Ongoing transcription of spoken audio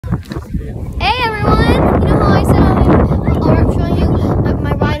Hey everyone! You know how I said I'm showing you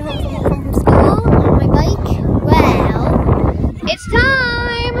my ride home from school on my bike? Well, it's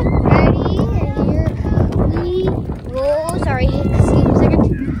time! Ready? And here we roll. Sorry, excuse me a second.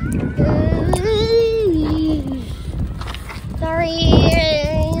 Sorry,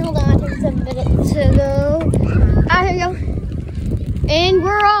 hold on, it takes a minute to go. Ah, here we go. And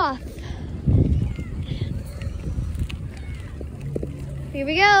we're off. Here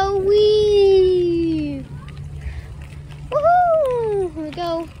we go. Whee! Woohoo! Here we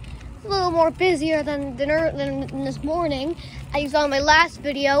go. It's a little more busier than this morning. I saw in my last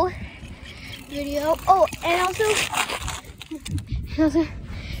video. Oh, and also,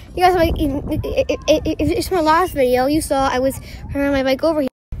 you guys, if it's my last video, you saw I was riding my bike over here.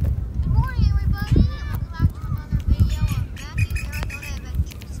 Good morning, everybody. Welcome back to another video of Matthew's Arizona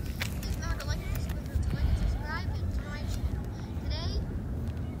Adventures. Please remember to like and subscribe and to my channel. Today.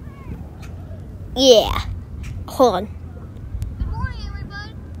 Yeah. Hold on. Good morning,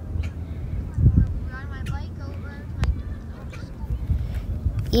 everybody. We're riding my bike over to school.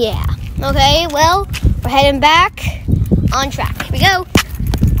 Yeah. Okay, well, we're heading back on track. Here we go.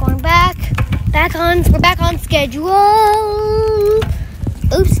 Going back we're back on schedule.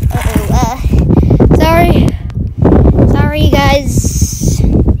 Oops. Sorry, guys.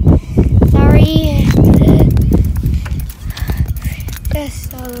 Sorry.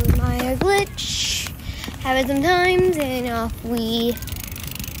 Just my glitch. Having some times, and off we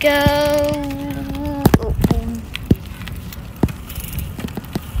go.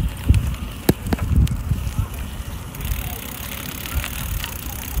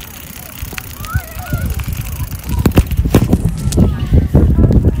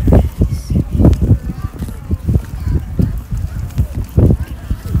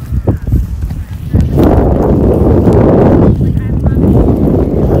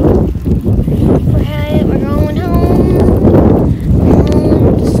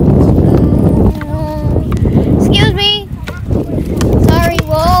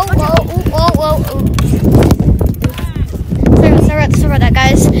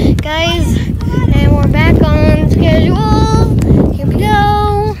 Guys, and we're back on schedule. Here we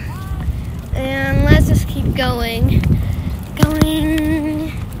go. And let's just keep going.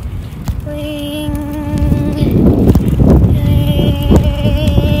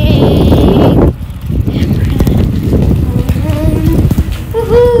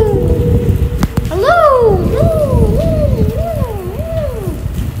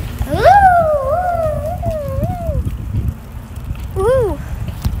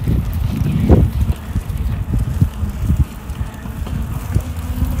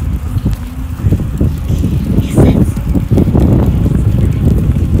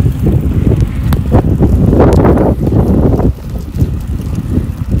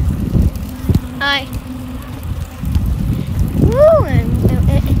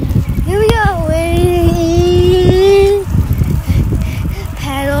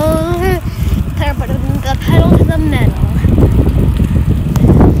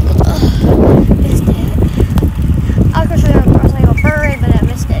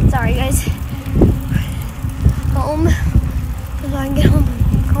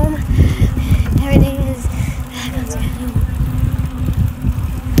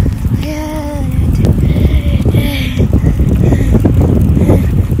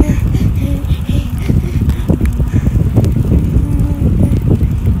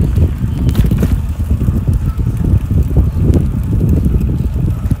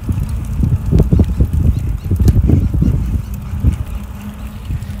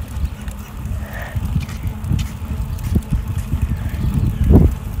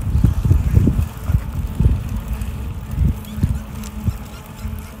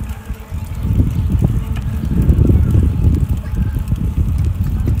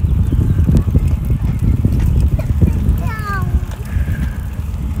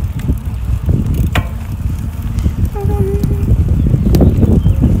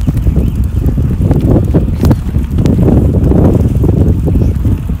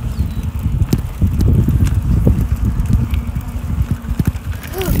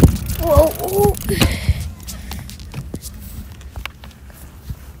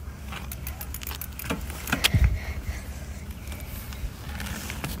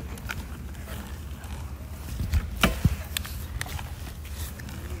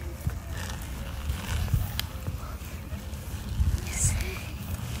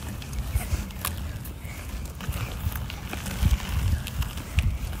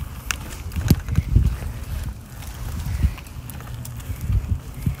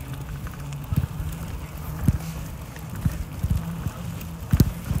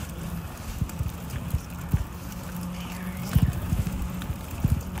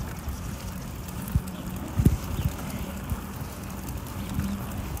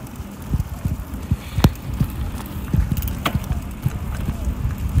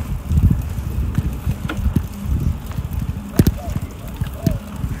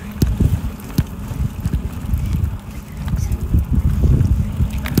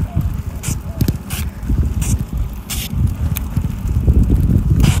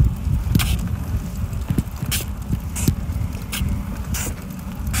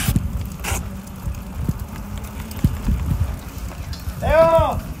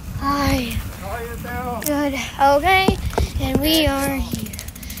 Good. Okay. And we are here.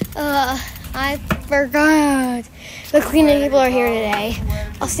 I forgot. The cleaning people are here today.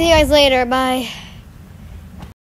 I'll see you guys later. Bye.